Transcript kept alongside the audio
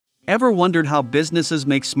Ever wondered how businesses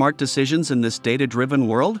make smart decisions in this data-driven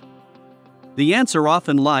world? The answer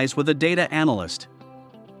often lies with a data analyst.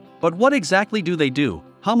 But what exactly do they do,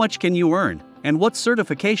 how much can you earn, and what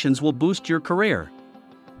certifications will boost your career?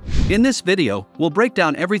 In this video, we'll break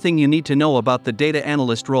down everything you need to know about the data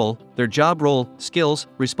analyst role, their job role, skills,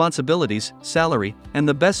 responsibilities, salary, and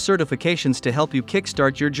the best certifications to help you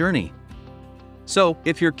kickstart your journey. So,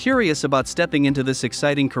 if you're curious about stepping into this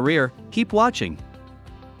exciting career, keep watching.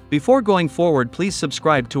 Before going forward, please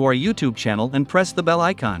subscribe to our YouTube channel and press the bell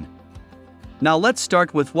icon. Now let's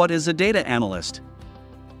start with what is a data analyst.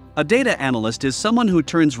 A data analyst is someone who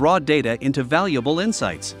turns raw data into valuable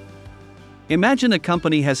insights. Imagine a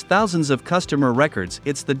company has thousands of customer records.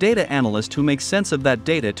 It's the data analyst who makes sense of that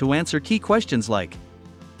data to answer key questions like: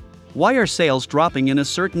 why are sales dropping in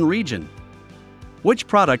a certain region? Which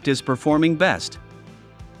product is performing best?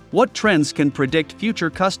 What trends can predict future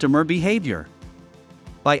customer behavior?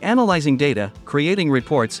 By analyzing data, creating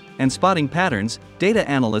reports, and spotting patterns, data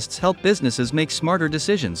analysts help businesses make smarter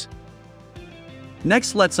decisions.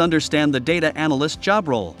 Next, let's understand the data analyst job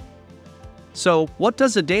role. So, what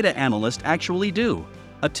does a data analyst actually do?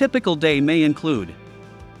 A typical day may include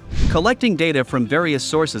collecting data from various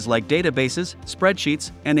sources like databases,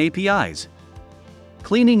 spreadsheets, and APIs.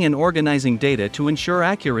 Cleaning and organizing data to ensure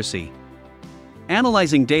accuracy.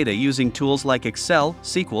 Analyzing data using tools like Excel,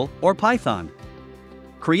 SQL, or Python.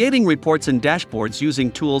 Creating reports and dashboards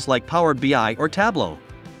using tools like Power BI or Tableau.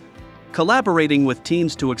 Collaborating with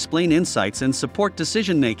teams to explain insights and support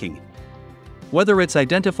decision-making. Whether it's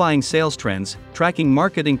identifying sales trends, tracking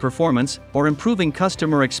marketing performance, or improving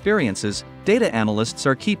customer experiences, data analysts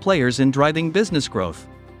are key players in driving business growth.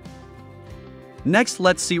 Next,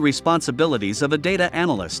 let's see responsibilities of a data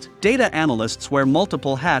analyst. Data analysts wear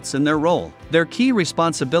multiple hats in their role. Their key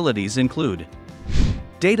responsibilities include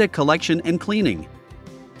data collection and cleaning,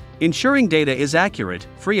 ensuring data is accurate,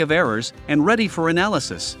 free of errors, and ready for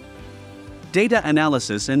analysis. Data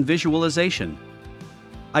analysis and visualization,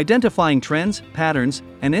 identifying trends, patterns,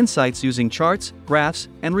 and insights using charts, graphs,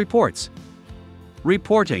 and reports.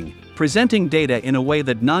 Reporting, presenting data in a way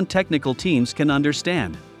that non-technical teams can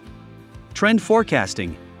understand. Trend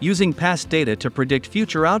forecasting, using past data to predict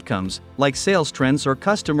future outcomes, like sales trends or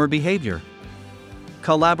customer behavior.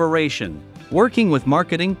 Collaboration, working with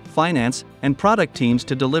marketing, finance, and product teams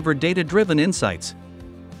to deliver data-driven insights.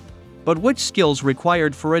 But which skills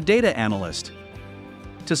required for a data analyst?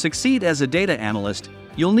 To succeed as a data analyst,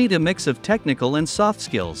 you'll need a mix of technical and soft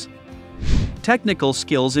skills. Technical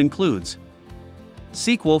skills includes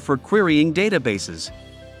SQL for querying databases,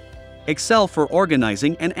 Excel for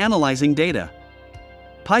organizing and analyzing data,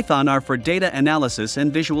 Python R for data analysis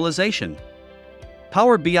and visualization,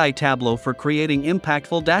 Power BI Tableau for creating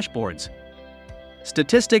impactful dashboards,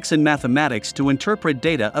 statistics and mathematics to interpret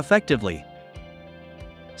data effectively.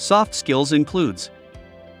 Soft skills includes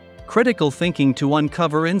critical thinking to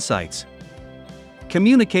uncover insights,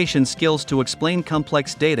 communication skills to explain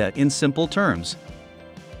complex data in simple terms,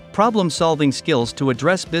 problem-solving skills to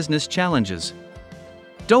address business challenges.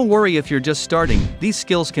 Don't worry if you're just starting, these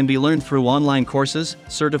skills can be learned through online courses,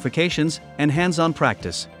 certifications, and hands-on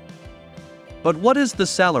practice. But what is the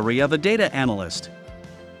salary of a data analyst?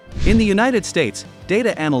 In the United States,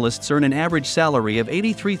 data analysts earn an average salary of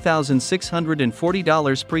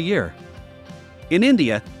 $83,640 per year. In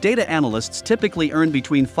India, data analysts typically earn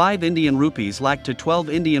between 5 Indian rupees lakh to 12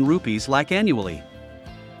 Indian rupees lakh annually.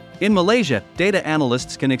 In Malaysia, data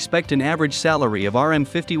analysts can expect an average salary of Rs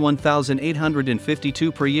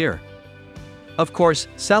 51,852 per year. Of course,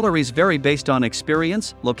 salaries vary based on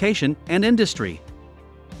experience, location, and industry.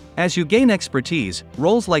 As you gain expertise,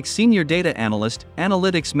 roles like senior data analyst,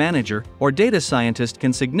 analytics manager, or data scientist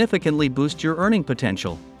can significantly boost your earning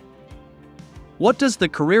potential. What does the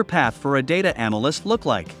career path for a data analyst look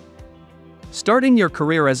like? Starting your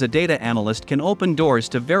career as a data analyst can open doors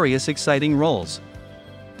to various exciting roles.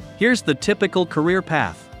 Here's the typical career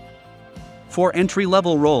path. For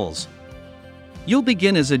entry-level roles, you'll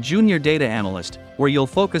begin as a junior data analyst, where you'll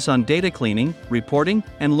focus on data cleaning, reporting,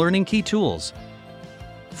 and learning key tools.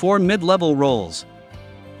 For mid-level roles,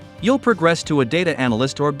 you'll progress to a data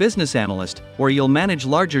analyst or business analyst, where you'll manage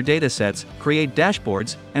larger datasets, create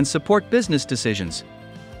dashboards, and support business decisions.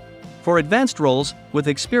 For advanced roles, with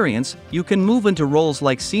experience, you can move into roles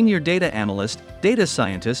like senior data analyst, data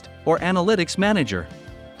scientist, or analytics manager.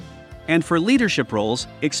 And for leadership roles,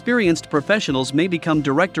 experienced professionals may become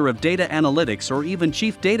Director of Data Analytics or even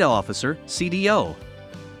Chief Data Officer, CDO.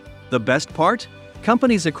 The best part?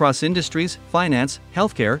 Companies across industries, finance,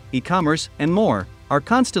 healthcare, e-commerce, and more are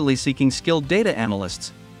constantly seeking skilled data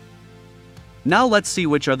analysts. Now let's see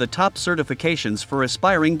which are the top certifications for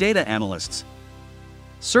aspiring data analysts.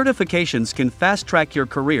 Certifications can fast-track your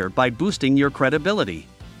career by boosting your credibility.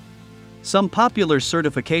 Some popular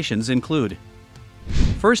certifications include: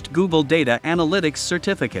 First, Google Data Analytics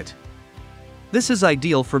Certificate. This is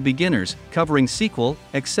ideal for beginners, covering SQL,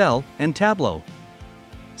 Excel, and Tableau.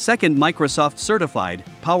 Second, Microsoft Certified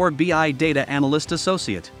Power BI Data Analyst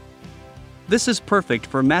Associate. This is perfect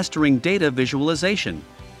for mastering data visualization.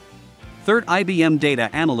 Third, IBM Data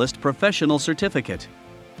Analyst Professional Certificate.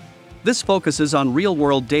 This focuses on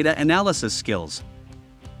real-world data analysis skills.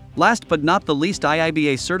 Last but not the least,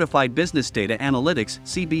 IIBA Certified Business Data Analytics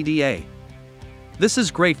 (CBDA). This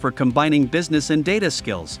is great for combining business and data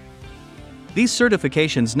skills. These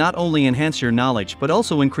certifications not only enhance your knowledge but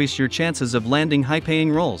also increase your chances of landing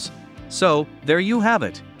high-paying roles. So, there you have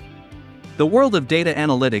it. The world of data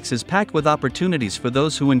analytics is packed with opportunities for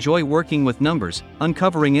those who enjoy working with numbers,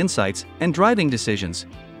 uncovering insights, and driving decisions.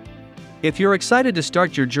 If you're excited to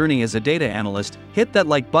start your journey as a data analyst, hit that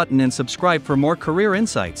like button and subscribe for more career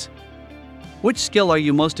insights. Which skill are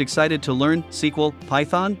you most excited to learn, SQL,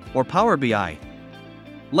 Python, or Power BI?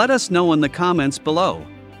 Let us know in the comments below.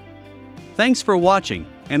 Thanks for watching,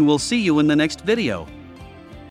 and we'll see you in the next video.